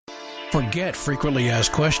Forget frequently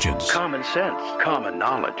asked questions. Common sense, common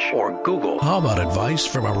knowledge, or Google. How about advice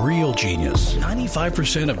from a real genius?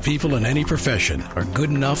 95% of people in any profession are good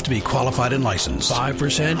enough to be qualified and licensed.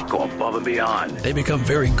 5% go above and beyond. They become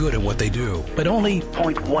very good at what they do, but only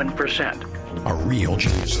 0.1% are real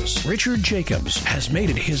geniuses. Richard Jacobs has made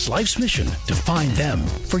it his life's mission to find them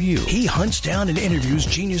for you. He hunts down and interviews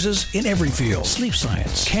geniuses in every field: sleep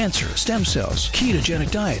science, cancer, stem cells,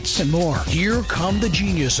 ketogenic diets, and more. Here come the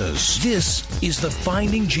geniuses. This is the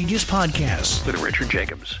Finding Genius Podcast with Richard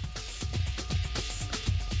Jacobs.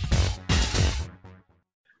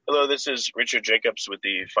 Hello, this is Richard Jacobs with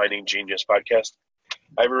the Finding Genius Podcast.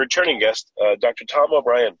 I have a returning guest, Dr. Tom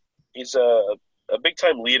O'Brien. He's a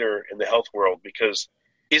big-time leader in the health world because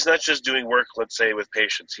he's not just doing work, let's say, with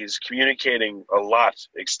patients. He's communicating a lot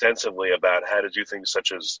extensively about how to do things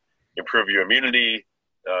such as improve your immunity,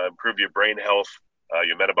 improve your brain health,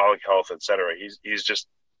 your metabolic health, etc. He's just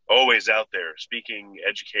always out there speaking,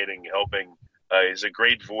 educating, helping. He's a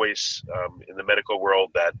great voice in the medical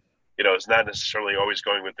world that, is not necessarily always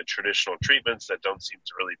going with the traditional treatments that don't seem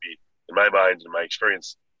to really be, in my mind, in my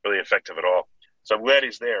experience, really effective at all. So I'm glad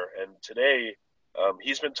he's there. And today,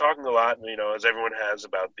 he's been talking a lot, as everyone has,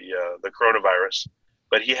 about the coronavirus,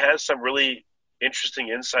 but he has some really interesting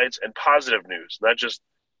insights and positive news, not just,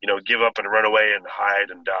 give up and run away and hide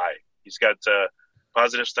and die. He's got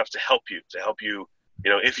positive stuff to help you,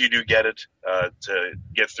 if you do get it, to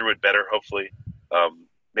get through it better, hopefully,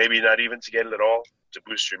 maybe not even to get it at all, to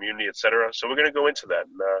boost your immunity, etc. So we're going to go into that.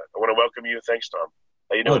 And I want to welcome you. Thanks, Tom.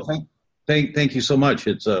 How you doing? Oh, thank you so much.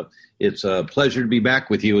 It's a pleasure to be back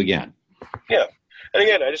with you again. Yeah. And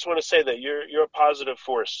again, I just want to say that you're a positive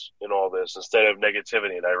force in all this instead of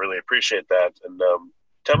negativity, and I really appreciate that. And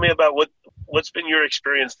tell me about what's been your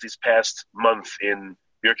experience this past month in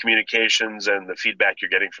your communications and the feedback you're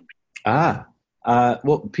getting from people.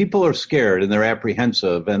 Well, people are scared and they're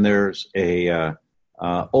apprehensive, and there's a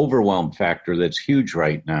overwhelm factor that's huge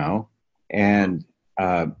right now. And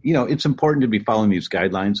it's important to be following these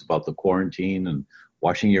guidelines about the quarantine and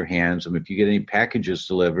washing your hands. And if you get any packages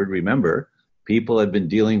delivered, remember, people have been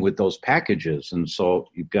dealing with those packages. And so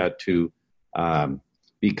you've got to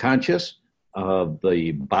be conscious of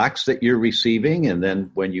the box that you're receiving. And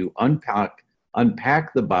then when you unpack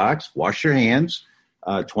the box, wash your hands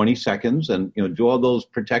 20 seconds and, do all those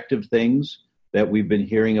protective things that we've been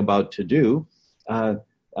hearing about to do.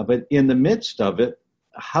 But in the midst of it,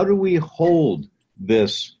 how do we hold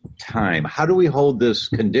this time? How do we hold this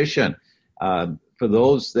condition? For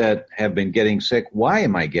those that have been getting sick, why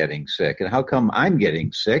am I getting sick? And how come I'm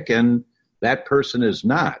getting sick and that person is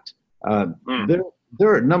not? There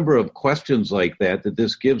are a number of questions like that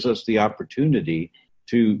this gives us the opportunity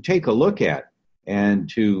to take a look at and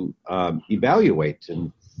to evaluate.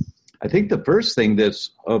 And I think the first thing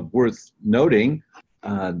that's worth noting,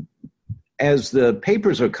 as the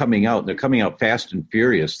papers are coming out, they're coming out fast and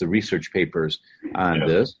furious, the research papers on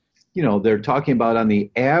this, they're talking about on the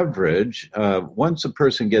average, once a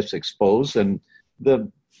person gets exposed, and the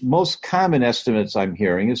most common estimates I'm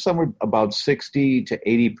hearing is somewhere about 60 to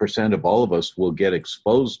 80% of all of us will get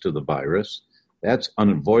exposed to the virus. That's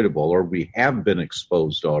unavoidable, or we have been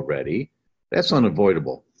exposed already. That's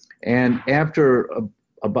unavoidable. And after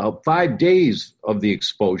about 5 days of the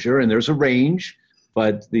exposure, and there's a range,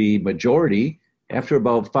 but the majority, after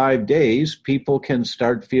about 5 days, people can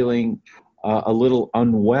start feeling a little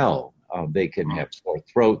unwell. They can have sore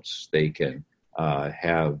throats. They can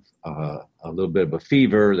have a little bit of a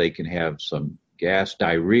fever. They can have some gas,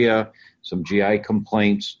 diarrhea, some GI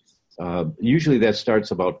complaints. Usually that starts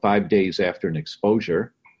about 5 days after an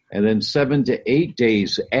exposure. And then 7 to 8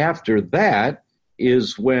 days after that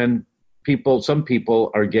is when some people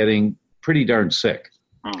are getting pretty darn sick.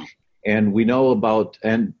 And we know about,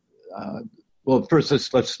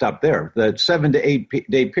 first let's stop there. That 7 to 8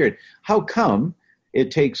 day period. How come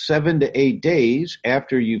it takes 7 to 8 days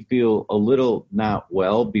after you feel a little not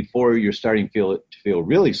well before you're starting to feel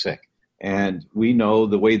really sick? And we know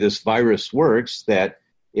the way this virus works, that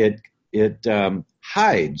it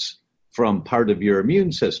hides from part of your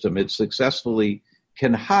immune system. It successfully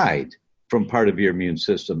can hide from part of your immune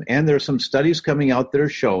system. And there are some studies coming out that are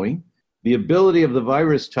showing the ability of the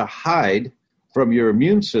virus to hide from your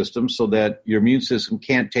immune system so that your immune system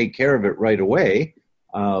can't take care of it right away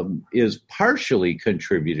is partially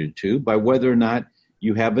contributed to by whether or not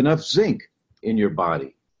you have enough zinc in your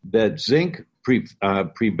body. That zinc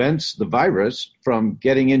prevents the virus from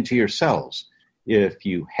getting into your cells if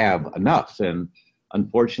you have enough. And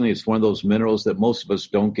unfortunately, it's one of those minerals that most of us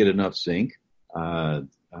don't get enough zinc.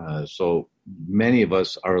 So many of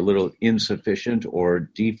us are a little insufficient or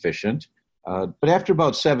deficient. But after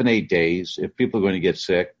about 7-8 days, if people are going to get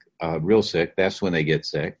sick, real sick, that's when they get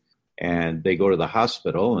sick. And they go to the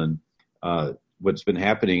hospital. And what's been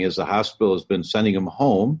happening is the hospital has been sending them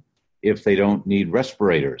home if they don't need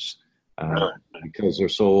respirators because they're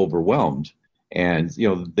so overwhelmed. And,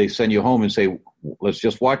 they send you home and say, let's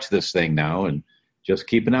just watch this thing now and just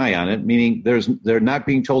keep an eye on it, meaning they're not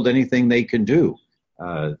being told anything they can do.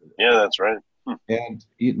 Yeah, that's right. And,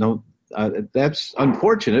 that's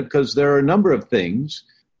unfortunate because there are a number of things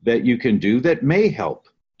that you can do that may help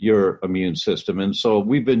your immune system. And so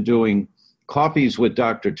we've been doing coffees with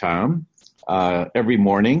Dr. Tom every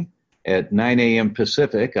morning at 9 a.m.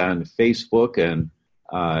 Pacific on Facebook and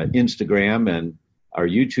Instagram and our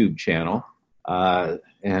YouTube channel.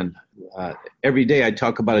 And every day I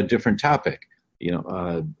talk about a different topic.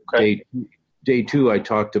 Okay. Day 2, I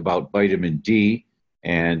talked about vitamin D,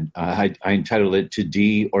 and I entitled it "To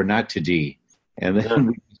D or Not to D." And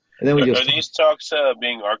then, we just. Are these talks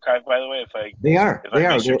being archived, by the way? They are. If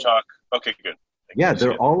I miss your talk, okay, good. Yeah,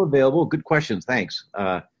 they're all available. Good questions. Thanks.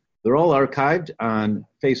 They're all archived on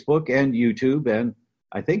Facebook and YouTube, and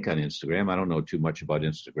I think on Instagram. I don't know too much about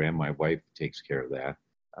Instagram. My wife takes care of that.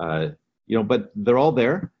 But they're all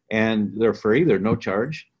there, and they're free. They're no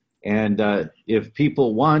charge. And if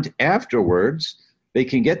people want afterwards, they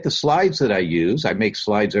can get the slides that I use. I make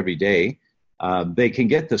slides every day. They can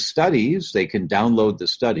get the studies. They can download the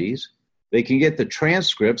studies. They can get the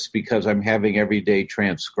transcripts because I'm having every day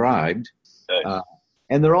transcribed. Nice.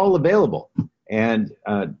 And they're all available. And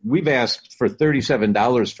we've asked for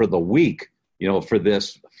 $37 for the week, for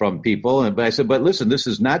this from people. But I said, but listen, this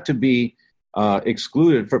is not to be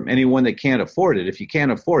excluded from anyone that can't afford it. If you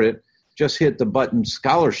can't afford it, just hit the button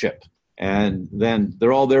scholarship, and then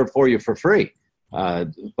they're all there for you for free.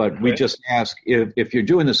 But we just ask if you're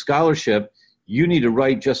doing the scholarship, you need to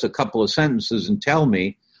write just a couple of sentences and tell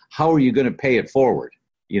me how are you going to pay it forward.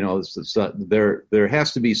 There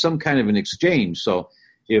has to be some kind of an exchange. So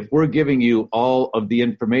if we're giving you all of the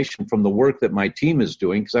information from the work that my team is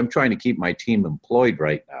doing, because I'm trying to keep my team employed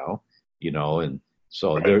right now, and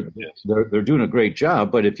so they're doing a great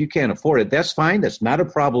job. But if you can't afford it, that's fine. That's not a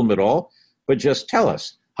problem at all. But just tell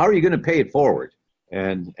us, how are you going to pay it forward?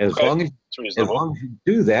 And as long as you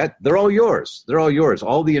do that, they're all yours. They're all yours.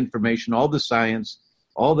 All the information, all the science,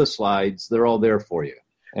 all the slides, they're all there for you.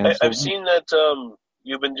 And I've seen that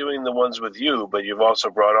you've been doing the ones with you, but you've also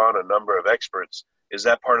brought on a number of experts. Is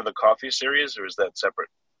that part of the coffee series, or is that separate?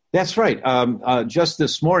 That's right. Just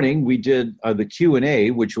this morning, we did the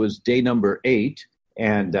Q&A, which was day number 8.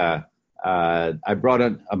 And I brought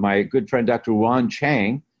on my good friend, Dr. Yuan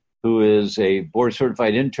Chang, who is a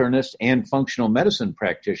board-certified internist and functional medicine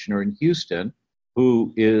practitioner in Houston,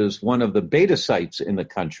 who is one of the beta sites in the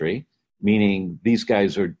country, meaning these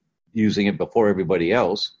guys are using it before everybody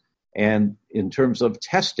else. And in terms of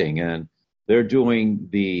testing, and they're doing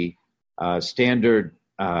the standard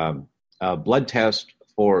blood test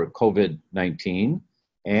for COVID-19,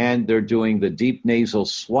 and they're doing the deep nasal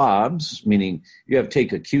swabs, meaning you have to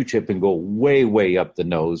take a Q-tip and go way, way up the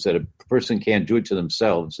nose that a person can't do it to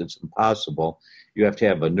themselves. It's impossible. You have to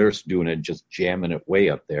have a nurse doing it, just jamming it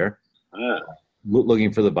way up there,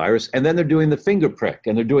 looking for the virus. And then they're doing the finger prick,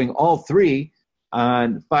 and they're doing all 3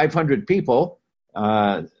 on 500 people,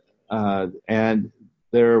 and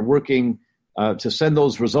they're working to send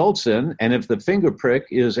those results in. And if the finger prick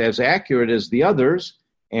is as accurate as the others,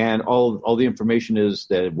 and all the information is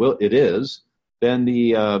that it is, then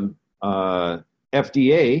the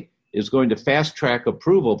FDA is going to fast track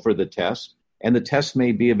approval for the test, and the test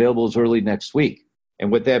may be available as early next week.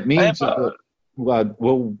 And what that means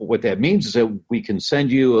what that means is that we can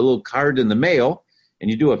send you a little card in the mail, and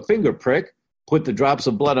you do a finger prick, put the drops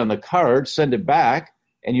of blood on the card, send it back,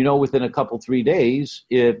 and within a couple 3 days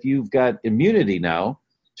if you've got immunity now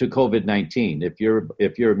to COVID-19.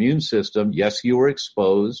 If your immune system, yes, you were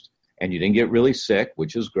exposed and you didn't get really sick,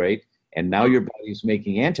 which is great, and now your body's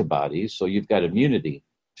making antibodies, so you've got immunity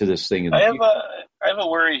to this thing. I have a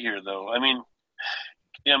worry here, though. I mean,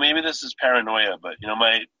 maybe this is paranoia, but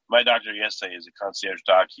my doctor yesterday is a concierge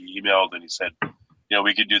doc. He emailed and he said,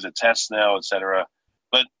 we could do the test now, et cetera.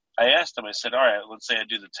 But I asked him, I said, all right, let's say I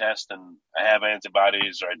do the test and I have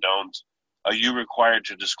antibodies or I don't. Are you required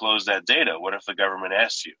to disclose that data? What if the government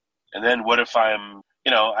asks you? And then what if I'm,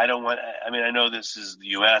 I don't want, I know this is the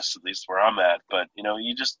U.S., at least where I'm at, but,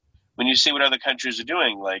 you just, when you see what other countries are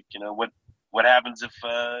doing, like, what happens if,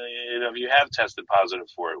 if you have tested positive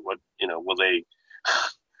for it? What, will they,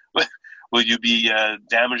 will you be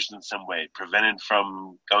damaged in some way, prevented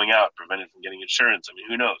from going out, prevented from getting insurance?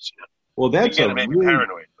 Who knows? Well, that's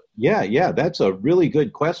paranoid. Yeah, that's a really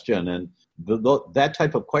good question. And that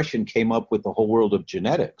type of question came up with the whole world of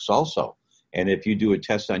genetics also. And if you do a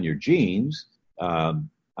test on your genes,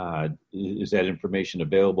 is that information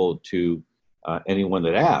available to anyone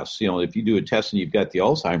that asks? If you do a test and you've got the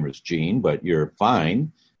Alzheimer's gene, but you're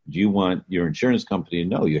fine, do you want your insurance company to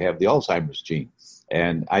know you have the Alzheimer's gene?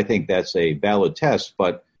 And I think that's a valid test.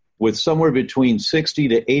 But with somewhere between 60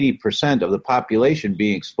 to 80% of the population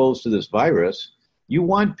being exposed to this virus, you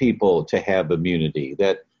want people to have immunity.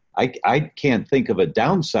 That I can't think of a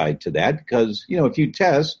downside to that because, if you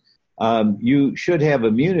test, you should have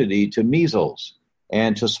immunity to measles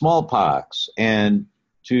and to smallpox and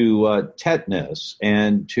to tetanus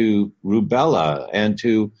and to rubella and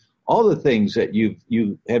to all the things that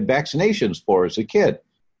you had vaccinations for as a kid.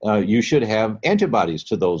 You should have antibodies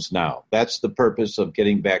to those now. That's the purpose of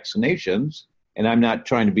getting vaccinations. And I'm not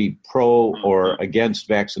trying to be pro or against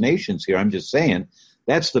vaccinations here. I'm just saying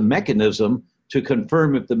that's the mechanism to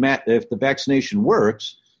confirm if the vaccination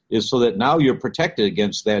works, is so that now you're protected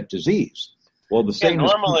against that disease. Well, the same.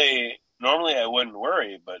 Normally I wouldn't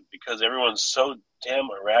worry, but because everyone's so damn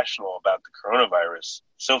irrational about the coronavirus,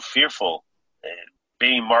 so fearful, and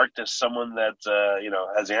being marked as someone that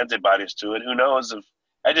has antibodies to it, who knows if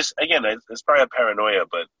it's probably a paranoia,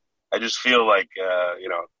 but I just feel like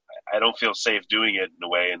I don't feel safe doing it in a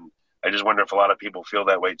way, and I just wonder if a lot of people feel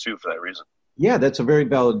that way too for that reason. Yeah, that's a very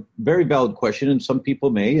valid question, and some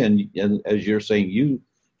people may, and as you're saying, you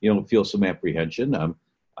feel some apprehension.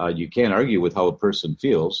 You can't argue with how a person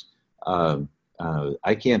feels.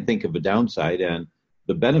 I can't think of a downside, and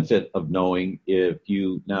the benefit of knowing if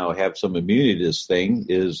you now have some immunity to this thing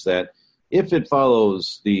is that if it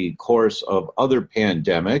follows the course of other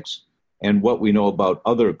pandemics and what we know about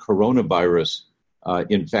other coronavirus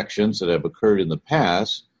infections that have occurred in the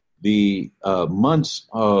past, the months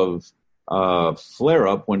of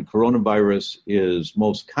flare-up when coronavirus is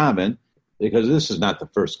most common, because this is not the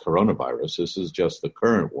first coronavirus, this is just the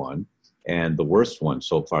current one and the worst one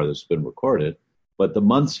so far that's been recorded. But the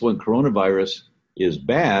months when coronavirus is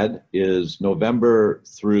bad is November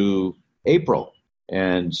through April.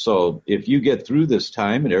 And so if you get through this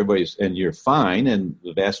time and you're fine, and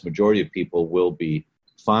the vast majority of people will be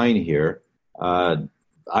fine here,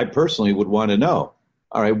 I personally would want to know,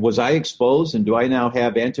 all right, was I exposed and do I now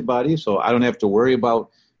have antibodies so I don't have to worry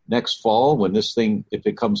about next fall when this thing, if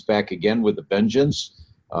it comes back again with a vengeance,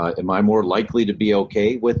 am I more likely to be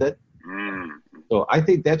okay with it? So I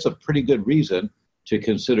think that's a pretty good reason to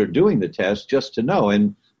consider doing the test, just to know.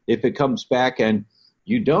 And if it comes back and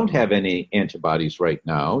you don't have any antibodies right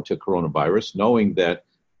now to coronavirus, knowing that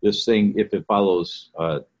this thing, if it follows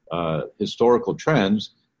historical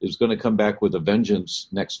trends, is going to come back with a vengeance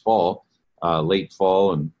next fall, late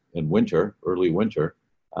fall and winter, early winter,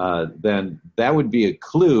 then that would be a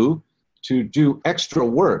clue to do extra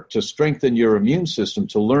work to strengthen your immune system,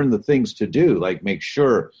 to learn the things to do, like make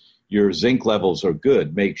sure your zinc levels are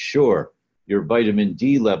good, make sure your vitamin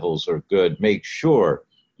D levels are good, make sure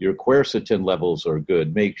your quercetin levels are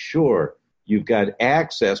good, make sure you've got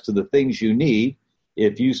access to the things you need.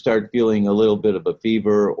 If you start feeling a little bit of a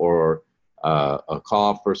fever or a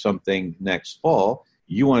cough or something next fall,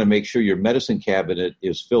 you want to make sure your medicine cabinet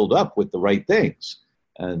is filled up with the right things.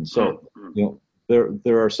 And so,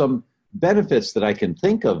 there are some benefits that I can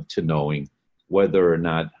think of to knowing whether or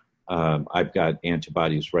not I've got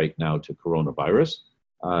antibodies right now to coronavirus.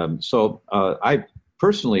 So I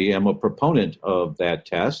personally am a proponent of that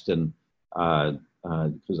test, and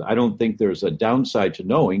because I don't think there's a downside to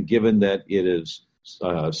knowing, given that it is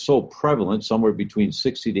so prevalent, somewhere between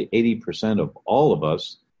 60 to 80% of all of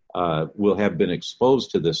us will have been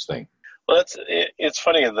exposed to this thing. Well, it's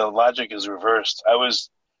funny. The logic is reversed.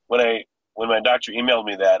 When my doctor emailed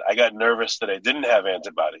me that, I got nervous that I didn't have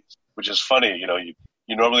antibodies, which is funny.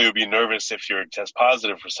 You normally would be nervous if you're test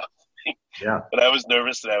positive for something. Yeah. But I was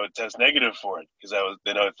nervous that I would test negative for it because I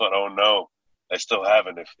thought, oh no, I still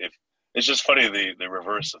haven't. If it's just funny the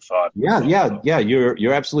reverse of thought. Yeah.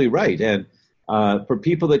 You're absolutely right. And for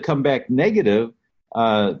people that come back negative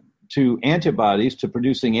to antibodies, to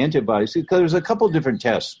producing antibodies, because there's a couple different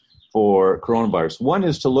tests for coronavirus. One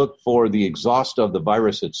is to look for the exhaust of the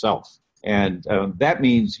virus itself. And that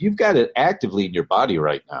means you've got it actively in your body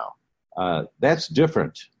right now. That's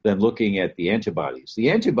different than looking at the antibodies. The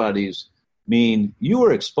antibodies mean you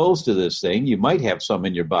were exposed to this thing. You might have some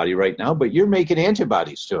in your body right now, but you're making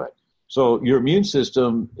antibodies to it. So your immune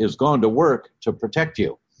system is going to work to protect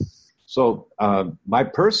you. So I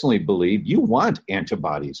personally believe you want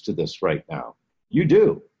antibodies to this right now. You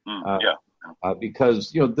do.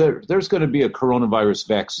 Because there's going to be a coronavirus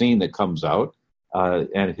vaccine that comes out,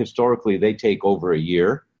 and historically they take over a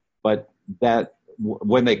year. But that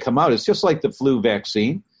when they come out, it's just like the flu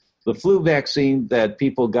vaccine. The flu vaccine that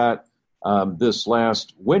people got this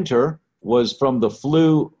last winter was from the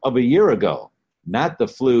flu of a year ago, not the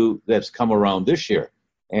flu that's come around this year.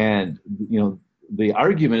 And, the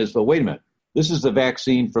argument is, well, wait a minute, this is the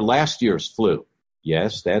vaccine for last year's flu.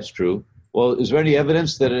 Yes, that's true. Well, is there any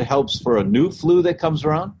evidence that it helps for a new flu that comes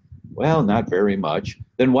around? Well, not very much.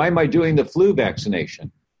 Then why am I doing the flu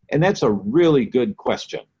vaccination? And that's a really good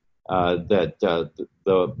question that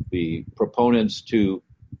the proponents to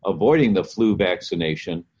avoiding the flu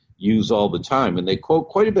vaccination use all the time. And they quote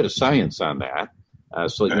quite a bit of science on that.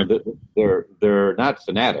 So they're not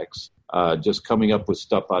fanatics, just coming up with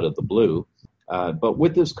stuff out of the blue. But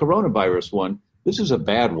with this coronavirus one, this is a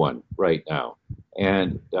bad one right now.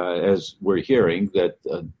 And as we're hearing that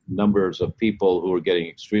numbers of people who are getting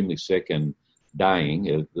extremely sick and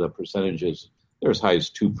dying, the percentages, they're as high as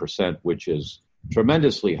 2%, which is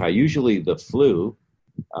tremendously high. Usually the flu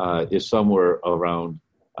is somewhere around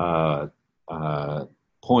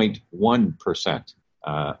 0.1%.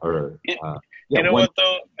 What,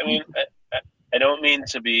 though? I mean, I don't mean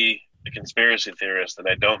to be a conspiracy theorist, and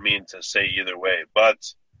I don't mean to say either way, but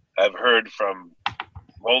I've heard from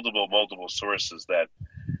multiple sources that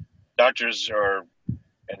doctors and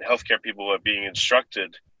healthcare people are being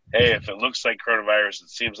instructed, hey, if it looks like coronavirus, it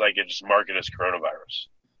seems like it, just mark it as coronavirus.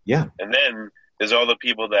 Yeah. And then there's all the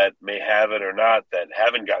people that may have it or not that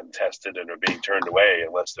haven't gotten tested and are being turned away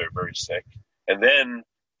unless they're very sick. And then,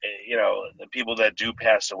 the people that do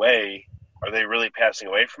pass away, are they really passing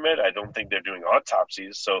away from it? I don't think they're doing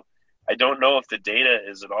autopsies. So I don't know if the data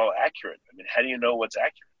is at all accurate. I mean, how do you know what's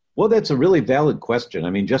accurate? Well, that's a really valid question. I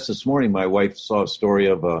mean, just this morning, my wife saw a story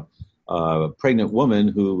of a pregnant woman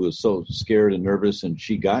who was so scared and nervous, and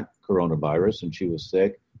she got coronavirus, and she was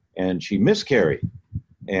sick, and she miscarried.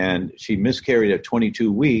 And she miscarried at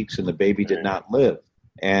 22 weeks, and the baby did not live.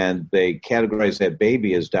 And they categorized that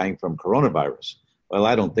baby as dying from coronavirus. Well,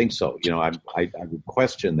 I don't think so. I would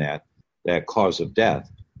question that cause of death.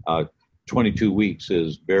 22 weeks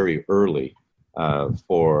is very early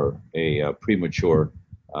for a premature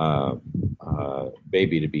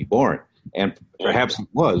baby to be born. And perhaps it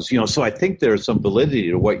was, so I think there's some validity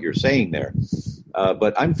to what you're saying there.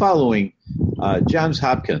 But I'm following Johns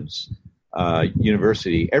Hopkins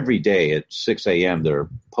University every day at 6 a.m. They're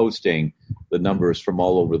posting the numbers from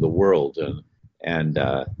all over the world. And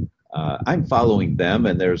I'm following them.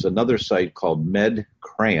 And there's another site called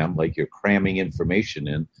MedCram, like you're cramming information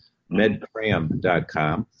in,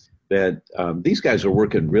 medcram.com, that these guys are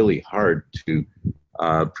working really hard to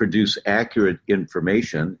produce accurate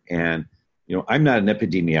information. And, I'm not an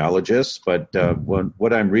epidemiologist, but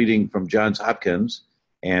what I'm reading from Johns Hopkins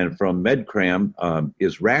and from MedCram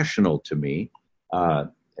is rational to me.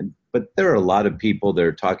 But there are a lot of people that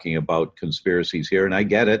are talking about conspiracies here, and I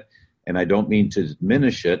get it, and I don't mean to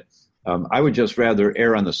diminish it. I would just rather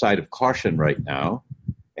err on the side of caution right now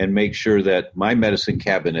and make sure that my medicine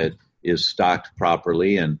cabinet is stocked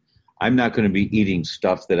properly, and I'm not going to be eating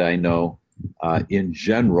stuff that I know in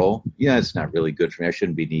general, it's not really good for me. I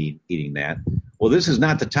shouldn't be eating that. Well, this is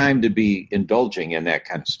not the time to be indulging in that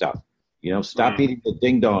kind of stuff. Stop eating the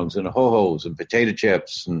ding-dongs and ho-hos and potato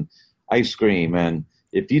chips and ice cream. And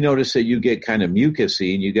if you notice that you get kind of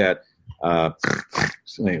mucusy and you got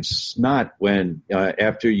snot when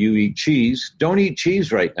after you eat cheese, don't eat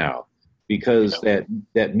cheese right now, because that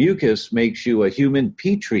mucus makes you a human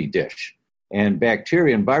petri dish. And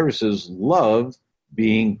bacteria and viruses love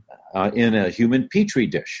being in a human petri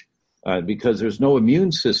dish because there's no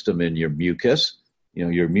immune system in your mucus.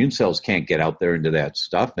 Your immune cells can't get out there into that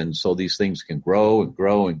stuff. And so these things can grow and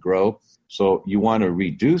grow and grow. So you want to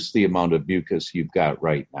reduce the amount of mucus you've got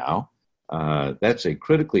right now. That's a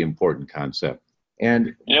critically important concept.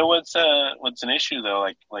 And what's an issue though,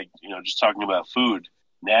 like just talking about food.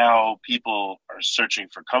 Now people are searching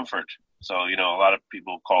for comfort. So, a lot of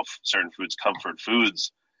people call certain foods comfort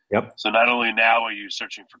foods. Yep. So not only now are you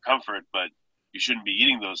searching for comfort, but you shouldn't be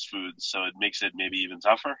eating those foods. So it makes it maybe even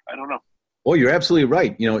tougher. I don't know. Well, you're absolutely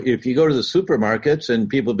right. If you go to the supermarkets, and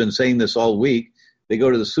people have been saying this all week, they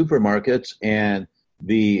go to the supermarkets and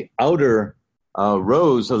the outer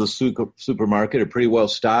rows of the supermarket are pretty well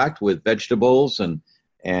stocked with vegetables and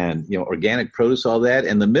organic produce, all that.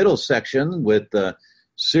 And the middle section with the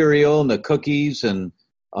cereal and the cookies and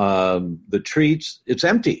the treats, it's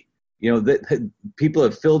empty. People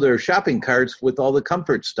have filled their shopping carts with all the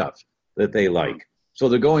comfort stuff that they like. So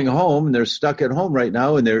they're going home and they're stuck at home right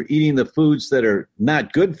now and they're eating the foods that are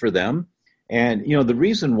not good for them. And, the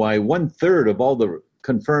reason why 1/3 of all the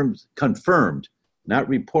confirmed, not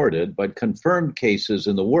reported, but confirmed cases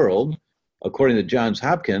in the world, according to Johns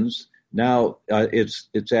Hopkins, Now it's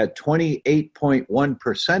at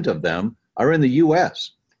 28.1% of them are in the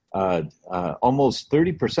U.S. Almost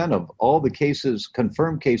 30% of all the cases,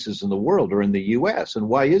 confirmed cases in the world, are in the U.S. And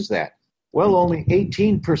why is that? Well, only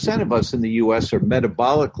 18% of us in the U.S. are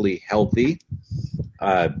metabolically healthy.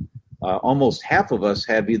 Almost half of us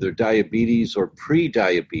have either diabetes or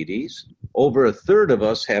pre-diabetes. Over a third of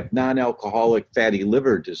us have non-alcoholic fatty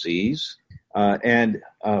liver disease. And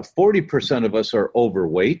 40% of us are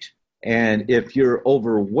overweight. And if you're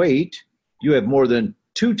overweight, you have more than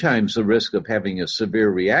 2 times the risk of having a severe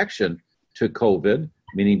reaction to COVID,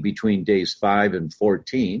 meaning between days 5 and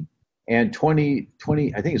 14. And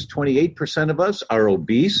 28% of us are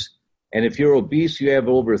obese. And if you're obese, you have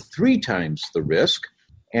over 3 times the risk.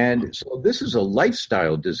 And so this is a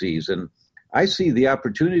lifestyle disease. And I see the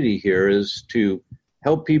opportunity here is to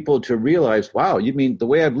help people to realize, wow, you mean the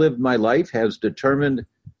way I've lived my life has determined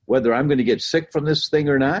whether I'm going to get sick from this thing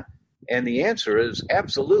or not? And the answer is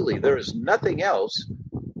absolutely. There is nothing else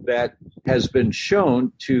that has been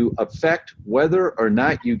shown to affect whether or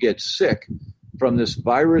not you get sick from this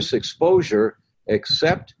virus exposure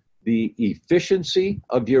except the efficiency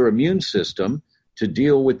of your immune system to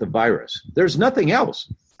deal with the virus. There's nothing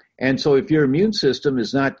else. And so if your immune system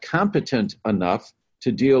is not competent enough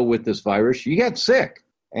to deal with this virus, you get sick.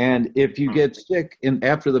 And if you get sick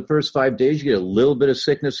after the first 5 days, you get a little bit of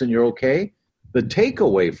sickness and you're okay. The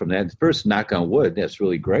takeaway from that, first, knock on wood, that's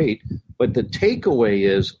really great. But the takeaway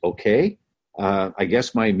is, okay, I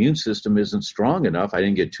guess my immune system isn't strong enough. I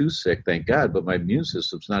didn't get too sick, thank God, but my immune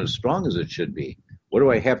system's not as strong as it should be. What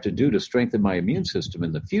do I have to do to strengthen my immune system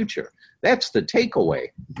in the future? That's the takeaway.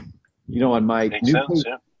 You know, on my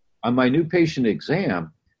new patient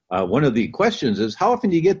exam, one of the questions is, how often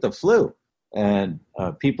do you get the flu? And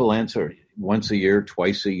people answer once a year,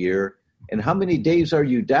 twice a year. And how many days are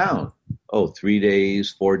you down? Oh, 3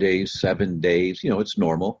 days, 4 days, 7 days. You know, it's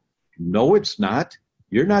normal. No, it's not.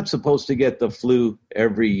 You're not supposed to get the flu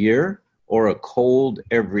every year or a cold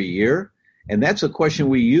every year. And that's a question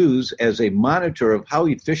we use as a monitor of how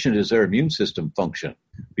efficient is their immune system function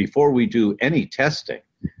before we do any testing.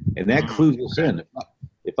 And that clues us in.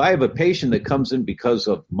 If I have a patient that comes in because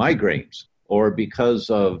of migraines or because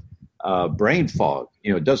of brain fog,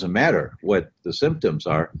 you know, it doesn't matter what the symptoms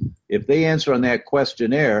are. If they answer on that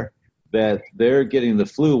questionnaire that they're getting the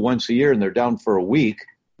flu once a year and they're down for a week,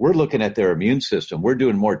 we're looking at their immune system. We're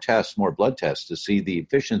doing more tests, more blood tests to see the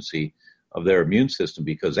efficiency of their immune system,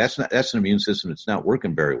 because that's an immune system that's not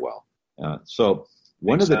working very well. So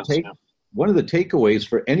one of the takeaways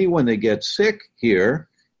for anyone that gets sick here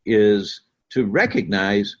is to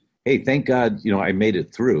recognize, hey, thank God, you know, I made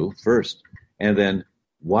it through first, and then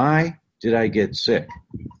why did I get sick?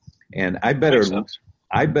 And I better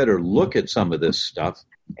look at some of this stuff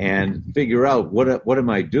and figure out what am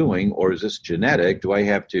I doing, or is this genetic? Do I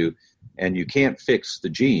have to? And you can't fix the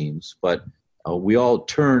genes, but we all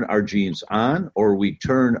turn our genes on or we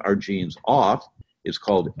turn our genes off. It's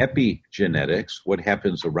called epigenetics, what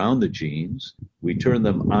happens around the genes. We turn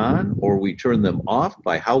them on or we turn them off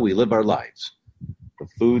by how we live our lives. The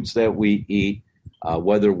foods that we eat,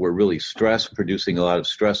 whether we're really stressed, producing a lot of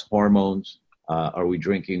stress hormones. Are we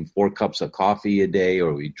drinking 4 cups of coffee a day?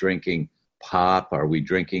 Or are we drinking pop? Are we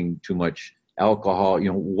drinking too much alcohol?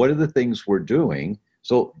 You know, what are the things we're doing?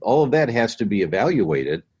 So all of that has to be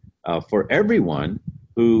evaluated for everyone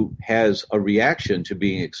who has a reaction to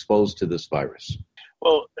being exposed to this virus.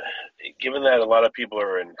 Well, given that a lot of people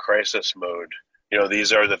are in crisis mode, you know,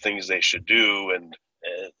 these are the things they should do. And,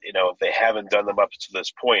 you know, if they haven't done them up to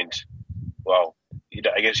this point, well,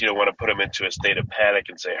 I guess you don't want to put them into a state of panic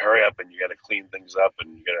and say, hurry up and you got to clean things up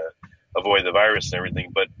and you got to avoid the virus and everything.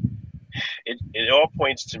 But it all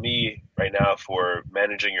points to me right now for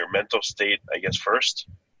managing your mental state, I guess, first.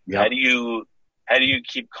 Yep. How do you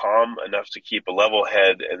keep calm enough to keep a level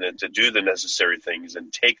head and then to do the necessary things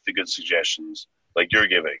and take the good suggestions like you're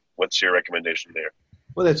giving? What's your recommendation there?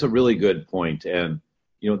 Well, that's a really good point. And,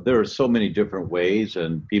 you know, there are so many different ways,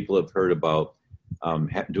 and people have heard about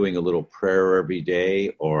doing a little prayer every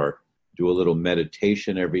day, or do a little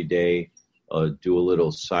meditation every day, do a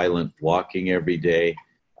little silent walking every day.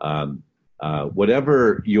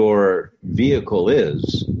 Whatever your vehicle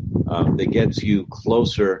is that gets you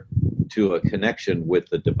closer to a connection with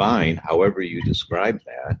the divine, however you describe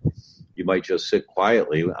that. You might just sit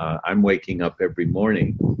quietly. I'm waking up every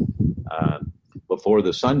morning before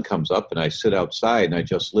the sun comes up, and I sit outside and I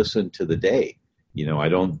just listen to the day. You know, I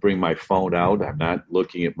don't bring my phone out. I'm not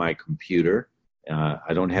looking at my computer.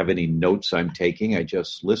 I don't have any notes I'm taking. I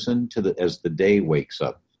just listen to as the day wakes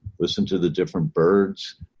up, listen to the different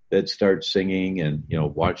birds that start singing, and, you know,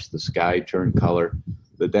 watch the sky turn color.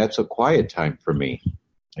 that's a quiet time for me,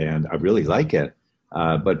 and I really like it.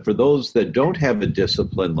 But for those that don't have a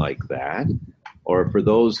discipline like that, or for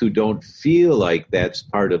those who don't feel like that's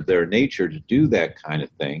part of their nature to do that kind of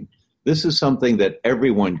thing, this is something that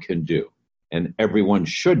everyone can do, and everyone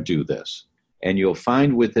should do this. And you'll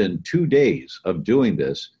find within 2 days of doing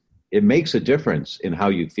this, it makes a difference in how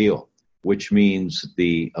you feel, which means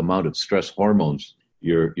the amount of stress hormones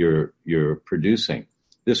you're producing.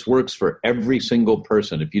 This works for every single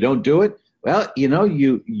person. If you don't do it, well,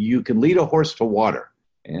 you can lead a horse to water.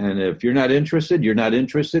 And if you're not interested, you're not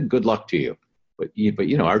interested. Good luck to you. But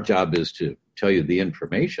our job is to tell you the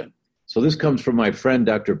information. So this comes from my friend,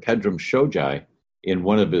 Dr. Pedram Shojai, in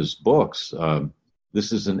one of his books.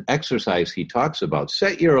 This is an exercise he talks about.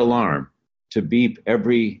 Set your alarm to beep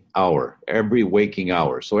every hour, every waking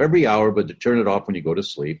hour. So every hour, but to turn it off when you go to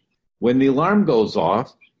sleep. When the alarm goes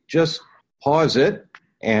off, just pause it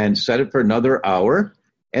and set it for another hour.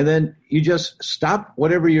 And then you just stop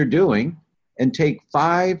whatever you're doing and take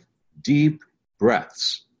 5 deep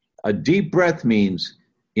breaths. A deep breath means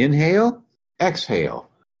inhale, exhale,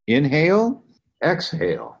 inhale,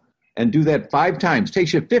 exhale. And do that 5 times.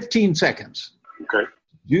 Takes you 15 seconds. Okay.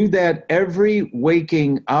 Do that every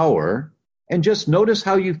waking hour and just notice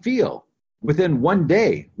how you feel. Within 1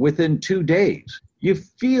 day, within 2 days, you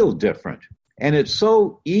feel different. And it's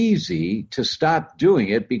so easy to stop doing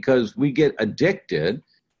it because we get addicted,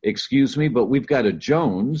 but we've got a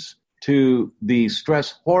Jones to the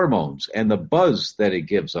stress hormones and the buzz that it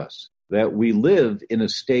gives us, that we live in a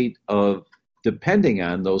state of depending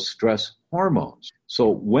on those stress hormones. So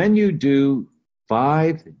when you do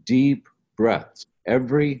 5 deep breaths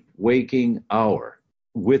every waking hour,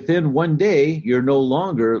 within 1 day, you're no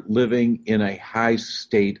longer living in a high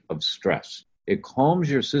state of stress. It calms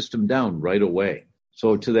your system down right away.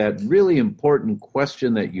 So to that really important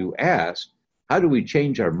question that you asked, how do we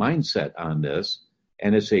change our mindset on this?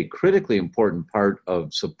 And it's a critically important part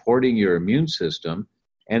of supporting your immune system.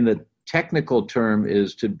 And the technical term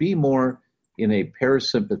is to be more in a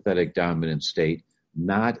parasympathetic dominant state,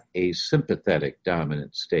 not a sympathetic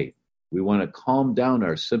dominant state. We want to calm down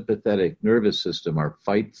our sympathetic nervous system, our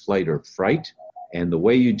fight, flight, or fright. And the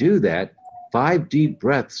way you do that, 5 deep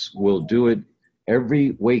breaths will do it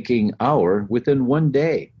every waking hour. Within 1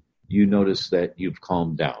 day, you notice that you've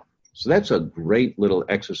calmed down. So that's a great little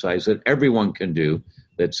exercise that everyone can do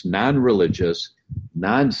that's non-religious,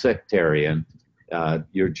 non-sectarian.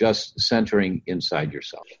 You're just centering inside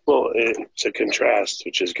yourself. Well, it's a contrast,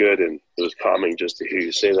 which is good, and it was calming just to hear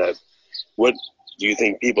you say that. What do you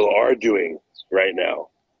think people are doing right now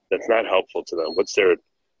that's not helpful to them? What's their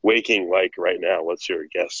waking like right now? What's your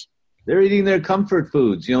guess? They're eating their comfort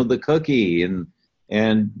foods, the cookie,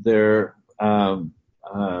 and they're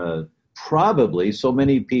probably, so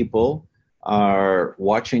many people are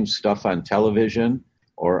watching stuff on television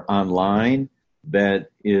or online that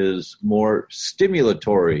is more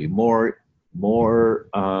stimulatory,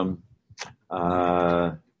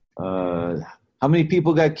 how many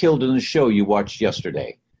people got killed in the show you watched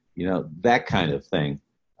yesterday? That kind of thing.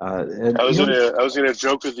 I was gonna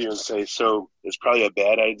joke with you and say, so it's probably a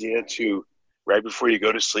bad idea to, right before you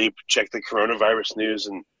go to sleep, check the coronavirus news,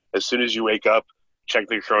 and as soon as you wake up, check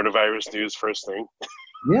the coronavirus news first thing.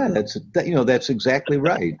 Yeah, that's exactly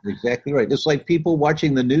right. Exactly right. It's like people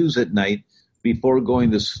watching the news at night before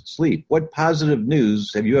going to sleep. What positive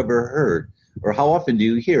news have you ever heard? Or how often do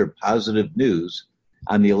you hear positive news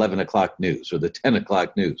on the 11 o'clock news or the 10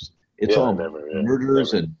 o'clock news? It's all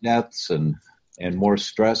murders and deaths and more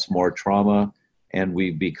stress, more trauma. And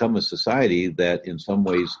we've become a society that in some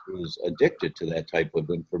ways is addicted to that type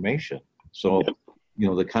of information. So,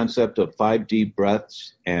 the concept of 5 deep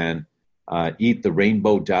breaths and eat the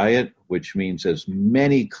rainbow diet, which means as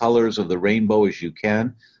many colors of the rainbow as you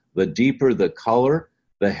can. The deeper the color,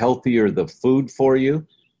 the healthier the food for you.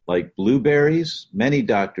 Like blueberries, many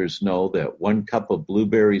doctors know that 1 cup of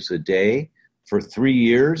blueberries a day for 3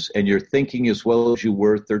 years, and you're thinking as well as you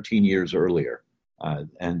were 13 years earlier.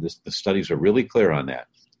 And the studies are really clear on that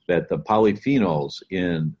the polyphenols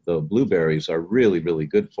in the blueberries are really, really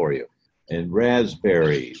good for you. And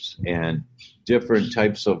raspberries and different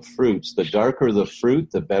types of fruits. The darker the fruit,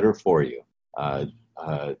 the better for you.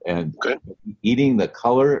 And eating the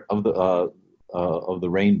color of the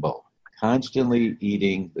rainbow, constantly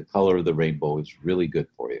eating the color of the rainbow is really good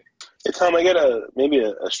for you. Hey, Tom, I got maybe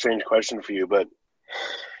a strange question for you, but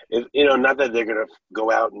not that they're going to go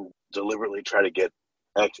out and deliberately try to get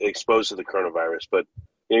exposed to the coronavirus, but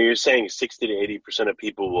you're saying 60 to 80% of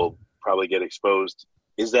people will probably get exposed.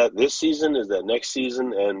 Is that this season? Is that next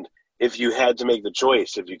season? And if you had to make the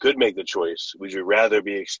choice, if you could make the choice, would you rather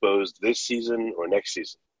be exposed this season or next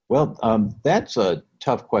season? Well, that's a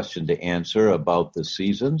tough question to answer about the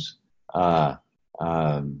seasons.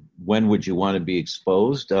 When would you want to be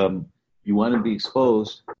exposed? You want to be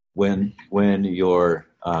exposed when your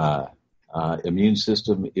immune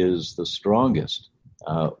system is the strongest,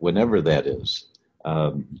 whenever that is.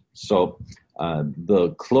 So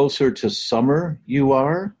the closer to summer you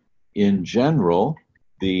are, in general,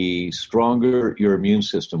 the stronger your immune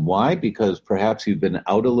system. Why? Because perhaps you've been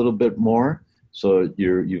out a little bit more, so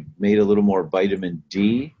you've made a little more vitamin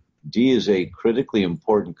D. D is a critically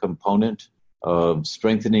important component of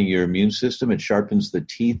strengthening your immune system. It sharpens the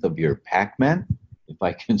teeth of your Pac-Man, if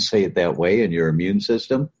I can say it that way, in your immune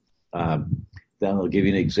system. Then I'll give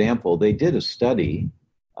you an example. They did a study.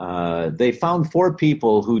 They found 4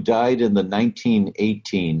 people who died in the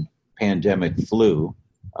 1918 pandemic flu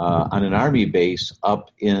on an army base up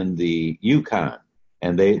in the Yukon,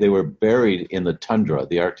 and they were buried in the tundra,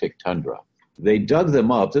 the Arctic tundra. They dug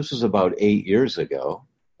them up. This was about 8 years ago,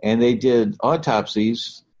 and they did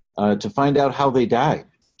autopsies to find out how they died.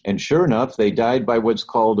 And sure enough, they died by what's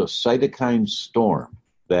called a cytokine storm,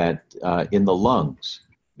 that in the lungs,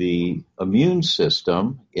 the immune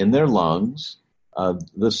system in their lungs,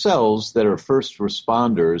 the cells that are first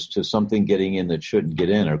responders to something getting in that shouldn't get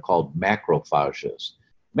in are called macrophages.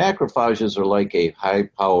 Macrophages are like a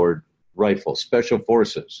high-powered rifle, special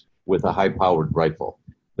forces with a high-powered rifle.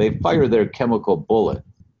 They fire their chemical bullet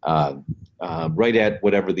right at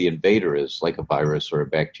whatever the invader is, like a virus or a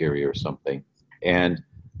bacteria or something. And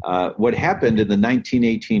what happened in the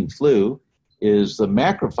 1918 flu is the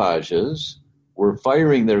macrophages were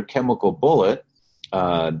firing their chemical bullet,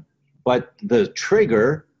 but the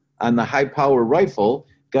trigger on the high-powered rifle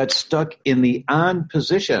got stuck in the on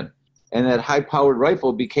position, and that high-powered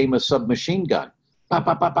rifle became a submachine gun. Pop,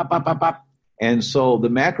 pop, pop, pop, pop, pop, pop. And so the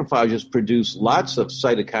macrophages produced lots of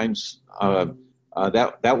cytokines.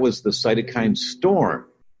 That was the cytokine storm.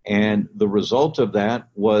 And the result of that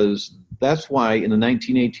was, that's why in the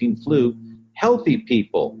 1918 flu, healthy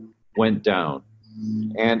people went down.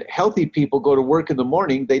 And healthy people go to work in the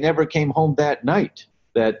morning, they never came home that night.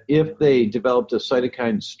 That if they developed a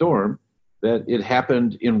cytokine storm, that it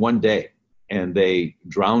happened in one day, and they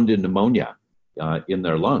drowned in pneumonia in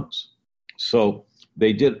their lungs. So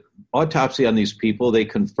they did autopsy on these people. They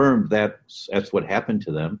confirmed that's what happened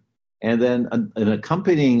to them. And then an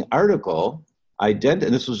accompanying article, and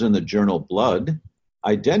this was in the journal Blood,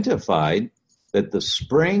 identified that the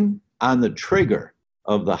spring on the trigger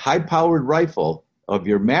of the high-powered rifle of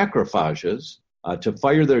your macrophages to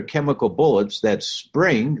fire their chemical bullets, that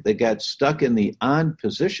spring that got stuck in the on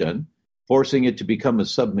position, forcing it to become a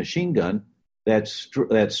submachine gun, that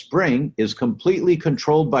spring is completely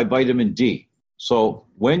controlled by vitamin D. So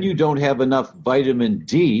when you don't have enough vitamin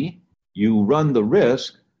D, you run the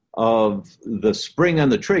risk of the spring on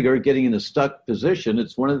the trigger getting in a stuck position.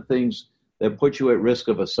 It's one of the things that puts you at risk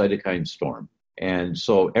of a cytokine storm. And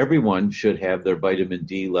so everyone should have their vitamin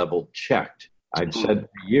D level checked. I've said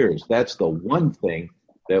for years, that's the one thing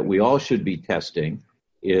that we all should be testing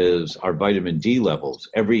is our vitamin D levels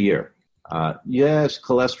every year. Yes,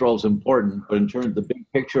 cholesterol is important, but in terms of the big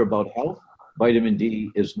picture about health, vitamin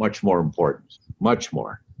D is much more important, much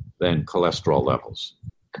more than cholesterol levels.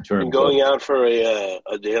 And going out for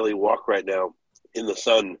a daily walk right now in the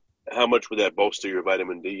sun, how much would that bolster your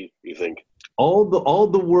vitamin D, you think? All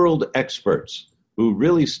the world experts who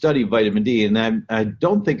really study vitamin D, and I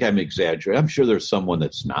don't think I'm exaggerating. I'm sure there's someone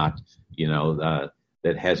that's not,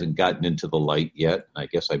 that hasn't gotten into the light yet. I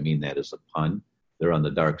guess I mean that as a pun. They're on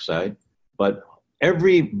the dark side. But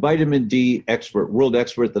every vitamin D expert, world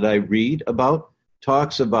expert that I read about,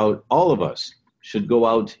 talks about all of us should go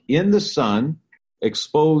out in the sun,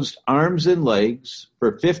 exposed arms and legs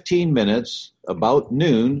for 15 minutes, about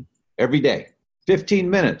noon every day. 15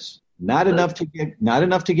 minutes. Not enough to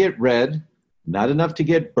get red, not enough to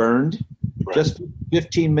get burned, just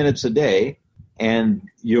 15 minutes a day, and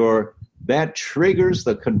that triggers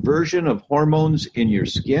the conversion of hormones in your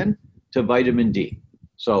skin to vitamin D.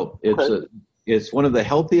 So it's one of the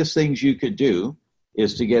healthiest things you could do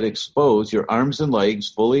is to get exposed, your arms and legs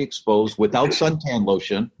fully exposed without suntan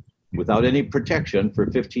lotion, without any protection for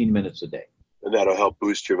 15 minutes a day. And that'll help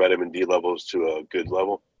boost your vitamin D levels to a good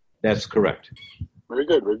level? That's correct. Very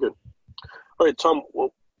good, very good. All right, Tom,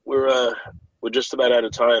 well, we're just about out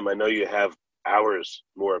of time. I know you have hours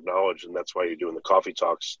more of knowledge, and that's why you're doing the coffee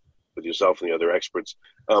talks with yourself and the other experts.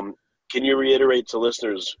 Can you reiterate to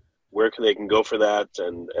listeners where they can go for that,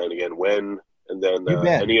 and again, when, and then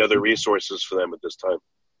any other resources for them at this time?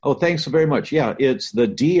 Oh, thanks very much. Yeah, it's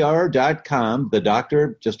thedr.com. The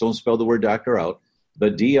doctor, just don't spell the word doctor out.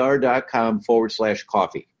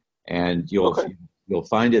 Thedr.com/coffee. And you'll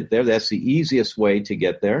find it there. That's the easiest way to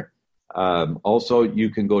get there. Also, you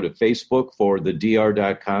can go to Facebook for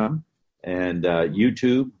thedr.com and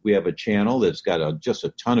YouTube. We have a channel that's got just a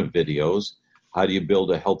ton of videos. How do you build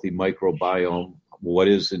a healthy microbiome? What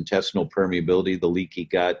is intestinal permeability, the leaky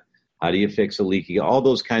gut? How do you fix a leaky gut? All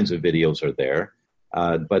those kinds of videos are there.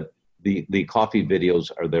 But the coffee videos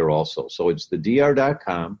are there also. So it's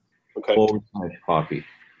thedr.com /coffee.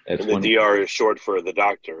 That's and the DR is short for the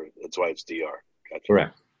doctor. That's why it's DR. Gotcha.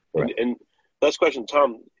 Correct. And last question,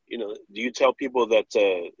 Tom, do you tell people that,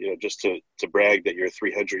 just to brag that you're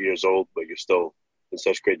 300 years old, but you're still in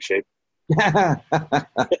such great shape? I'm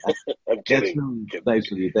kidding. That's nice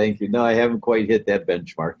of you. Thank you. No, I haven't quite hit that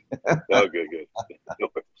benchmark. Oh, good.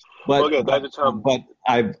 Okay, Dr. Tom. But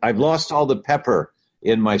I've lost all the pepper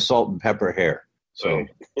in my salt and pepper hair. So.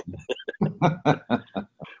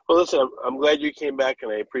 Well, listen, I'm glad you came back,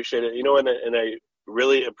 and I appreciate it. And I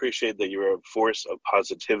really appreciate that you're a force of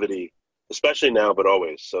positivity, especially now, but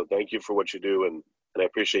always. So thank you for what you do, and I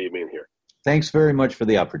appreciate you being here. Thanks very much for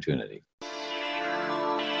the opportunity.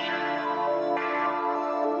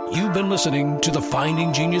 You've been listening to the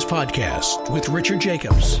Finding Genius podcast with Richard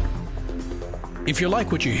Jacobs. If you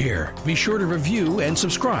like what you hear, be sure to review and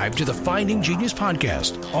subscribe to the Finding Genius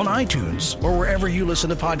podcast on iTunes or wherever you listen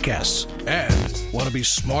to podcasts. And want to be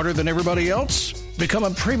smarter than everybody else? Become a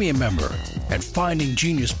premium member at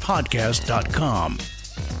findinggeniuspodcast.com.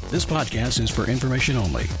 This podcast is for information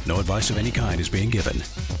only. No advice of any kind is being given.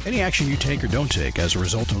 Any action you take or don't take as a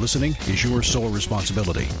result of listening is your sole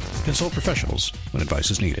responsibility. Consult professionals when advice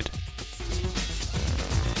is needed.